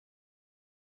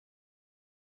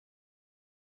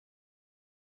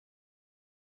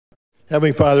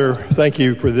Heavenly Father, thank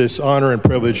you for this honor and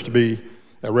privilege to be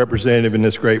a representative in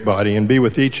this great body and be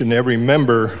with each and every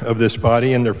member of this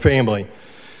body and their family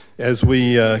as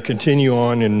we continue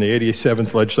on in the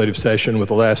 87th legislative session with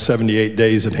the last 78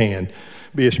 days at hand.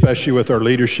 Be especially with our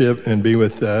leadership and be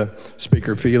with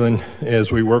Speaker Phelan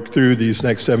as we work through these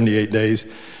next 78 days.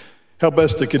 Help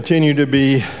us to continue to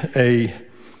be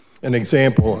an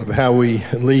example of how we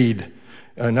lead,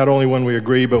 not only when we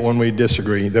agree, but when we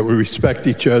disagree, that we respect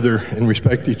each other and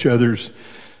respect each other's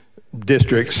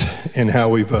districts and how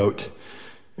we vote.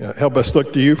 Help us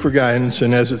look to you for guidance,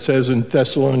 and as it says in 1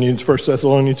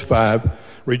 Thessalonians 5,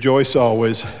 rejoice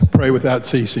always, pray without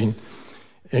ceasing,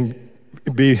 and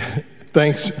give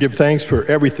thanks for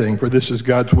everything, for this is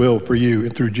God's will for you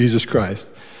and through Jesus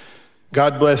Christ.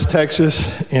 God bless Texas,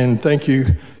 and thank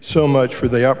you so much for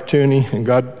the opportunity, and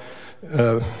God,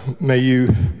 may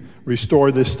you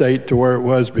restore this state to where it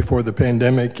was before the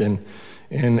pandemic and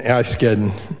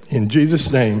Armageddon. In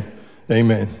Jesus' name,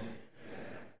 amen.